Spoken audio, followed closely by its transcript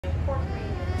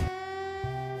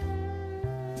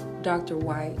Dr.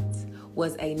 White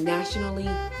was a nationally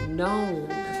known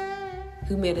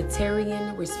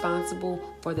humanitarian responsible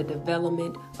for the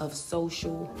development of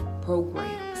social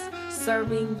programs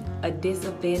serving a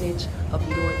disadvantage of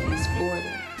Northeast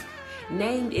Florida.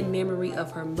 Named in memory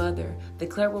of her mother, the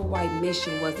Clara White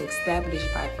Mission was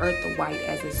established by Eartha White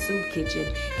as a soup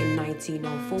kitchen in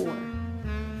 1904.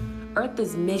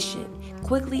 Eartha's mission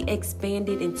quickly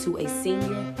expanded into a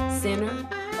senior center,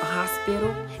 a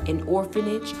hospital, an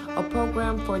orphanage, a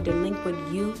program for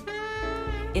delinquent youth,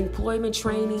 employment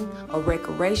training, a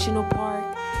recreational park,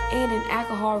 and an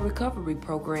alcohol recovery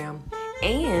program,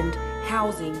 and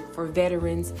housing for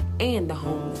veterans and the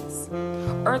homeless.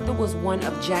 Eartha was one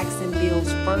of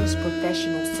Jacksonville's first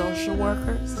professional social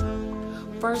workers,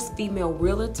 first female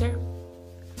realtor,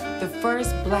 the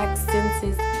first black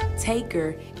census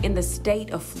taker in the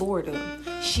state of Florida.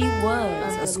 She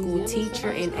was a school teacher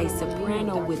and a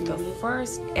soprano with the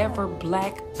first ever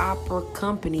black opera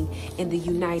company in the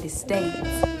United States.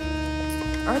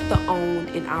 Eartha owned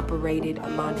and operated a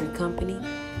laundry company,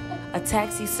 a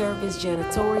taxi service,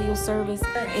 janitorial service,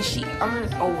 and she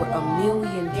earned over $1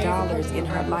 million in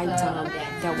her lifetime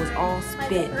that was all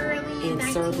spent in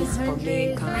service for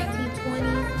mankind.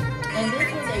 1920s, and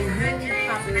this was a really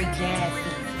popular jazz scene.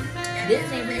 This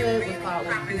neighborhood was called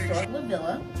Historic La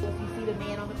Villa. So if you see the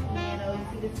man on the piano, you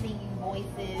see the singing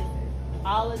voices,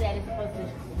 all of that is supposed to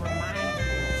remind you.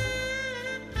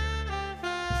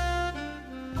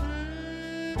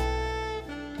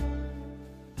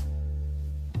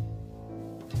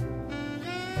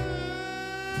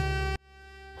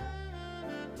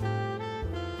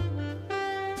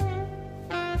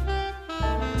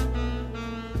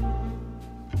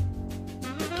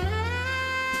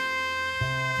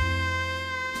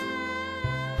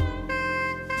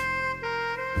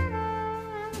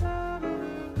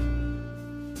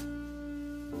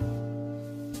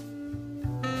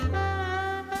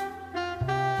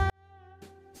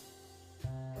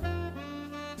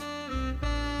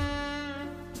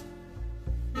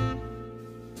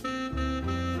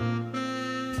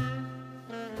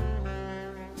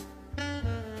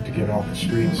 To get off the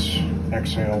streets,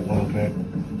 exhale a little bit.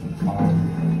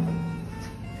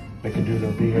 They can do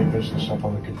their VA business up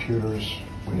on the computers.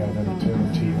 We have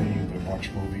entertainment TV. They watch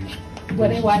movies. What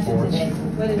are they watching sports. today?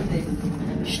 What is this?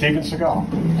 Steven Seagal.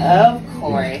 Of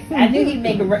course. I knew he'd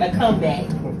make a comeback.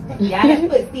 Y'all have to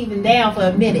put Steven down for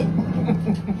a minute.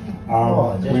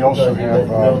 We also have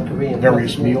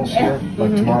various meals here.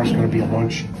 Like tomorrow's going to be a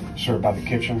lunch served by the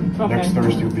kitchen. Okay. Next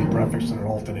Thursday will be breakfast, and it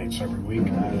alternates every week.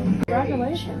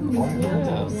 Congratulations. Oh,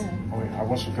 yeah. I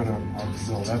wasn't gonna.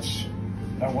 No, that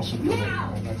wasn't for me.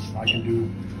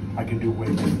 I can do way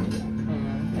more.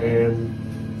 And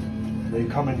they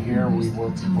come in here. We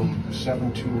work from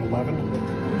 7 to 11,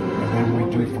 and then we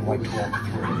do from like 12 to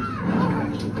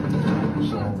 3.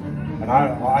 So, and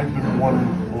I've been one,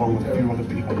 along with a few other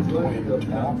people, to go in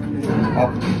and talk.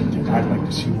 I'd like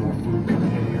to see more food come in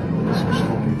here. Some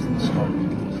stories and stuff.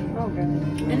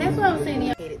 And that's what I was saying.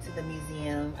 Dedicated to the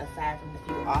museum, aside from the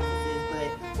few offices, but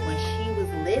when she was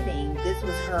living, this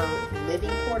was her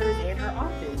living quarters and her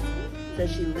office. So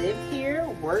she lived here,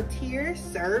 worked here,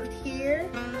 served here,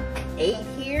 ate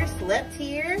here, slept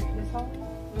here.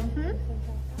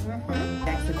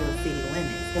 Jacksonville city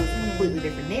limits. It was a completely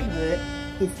different neighborhood,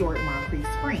 historic Moncrief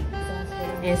Springs.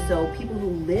 And so people who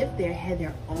lived there had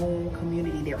their own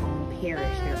community, their own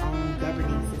parish, their own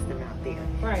governing system out there.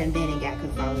 Right. And then it got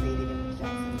consolidated in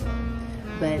Jacksonville.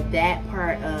 But that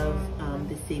part of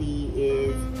the city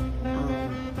is,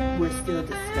 we're still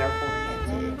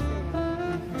discovery-oriented.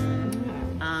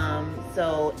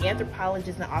 So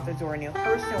anthropologist and author Zora Neale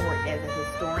Hurston worked as a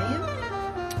historian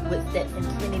with Stetson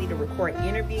Kennedy to record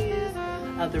interviews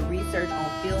of the research on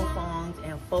field songs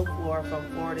and folklore from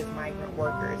Florida's migrant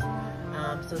workers.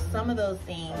 So some of those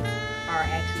things are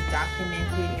actually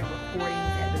documented in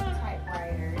recordings at the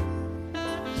typewriters.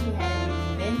 She had an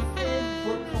immense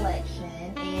book collection,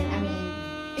 and I mean,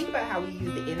 think about how we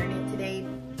use the internet today.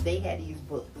 They had to use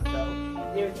books, so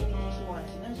if there's anything she wanted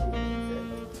to know, she would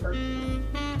need to purchase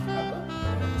a book.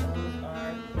 Those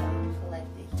are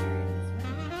collected here in this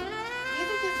room. These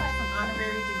are just like some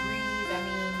honorary degrees. I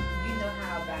mean, you know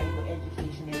how valuable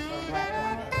education is for a black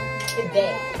woman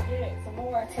today.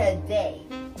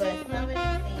 But some of these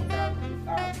things are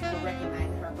people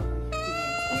recognizing her for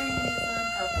humanitarianism,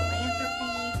 her philanthropy.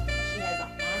 She has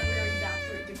an honorary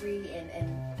doctorate degree, and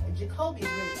Jacoby is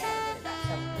really adamant about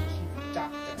telling me she's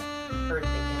Dr. Eartha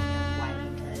White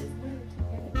because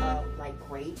of like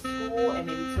grade school, and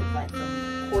maybe took like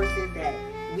some courses that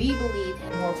we believe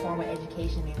had more formal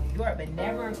education in New York, but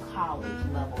never college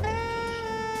level education.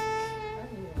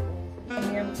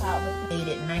 Mary McLeod was made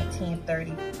in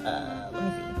 1930. Let me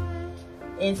see.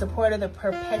 In support of the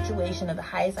perpetuation of the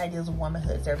highest ideals of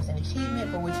womanhood, service, and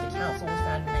achievement, for which the council was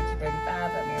founded in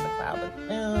 1935 by Mary McLeod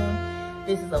Bethune.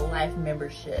 This is a life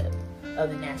membership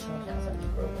of the National Council of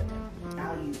Negro Women.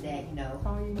 I'll use that,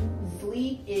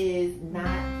 Sleep is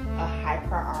not a high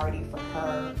priority for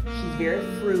her. She's very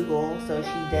frugal, so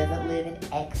she doesn't live in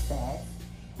excess.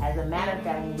 As a matter of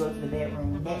fact, when you go to the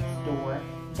bedroom next door,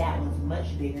 that one's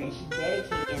much bigger, and she's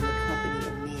dedicated in the company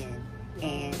of men.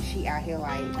 And she out here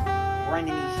like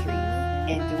running these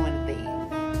streets and doing things.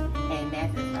 And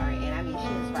that's inspiring. And I mean, she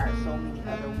inspires so many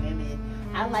other women.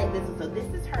 I like this. So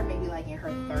this is her maybe like in her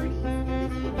 30s in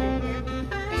this picture here.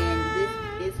 And this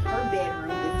is her bedroom.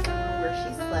 This is the room where she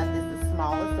slept. This is the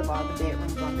smallest of all the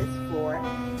bedrooms on this floor.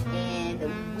 And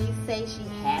we say she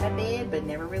had a bed but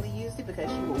never really used it because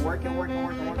she would work.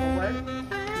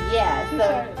 Yeah, so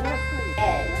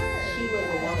yes, she was a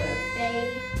woman of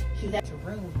faith. She was at a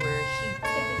room where she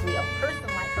typically, a person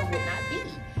like her would not be.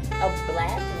 A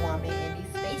black woman in these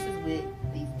spaces with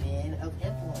these men of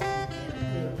influence and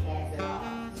who pass it off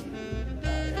to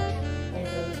others. And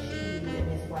so she would be in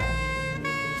this white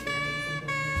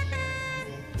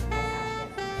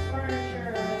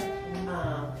furniture,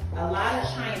 a lot of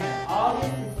china. All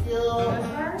this is still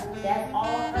that's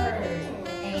all hers.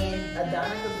 And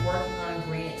Adonis was working on a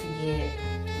grant to get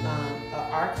an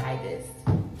archivist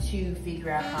to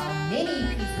figure out how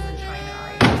many pieces of china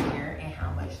are in here and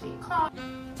how much they cost.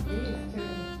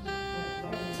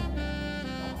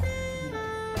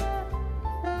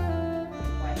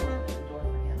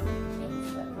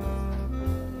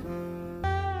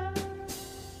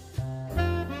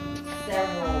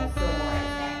 Several civil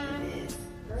rights activists,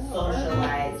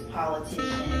 socialized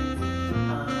politicians,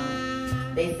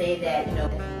 they say that,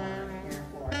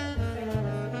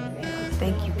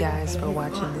 Thank you guys for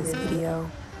watching this video.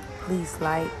 Please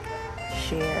like,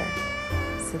 share,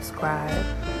 subscribe.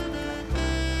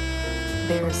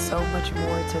 There is so much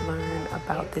more to learn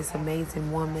about this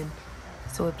amazing woman.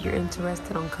 So if you're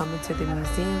interested on coming to the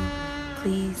museum,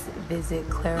 please visit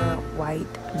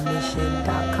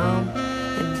ClaraWhiteMission.com,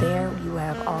 and there you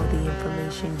have all the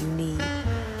information you need.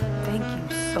 Thank you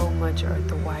so much,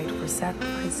 Eartha White, for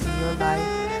sacrificing your life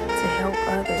to help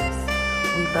others.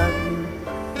 We love you,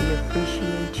 we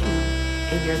appreciate you,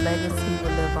 and your legacy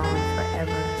will live on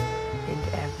forever and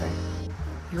ever.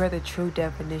 You are the true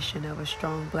definition of a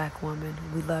strong black woman.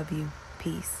 We love you.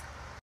 Peace.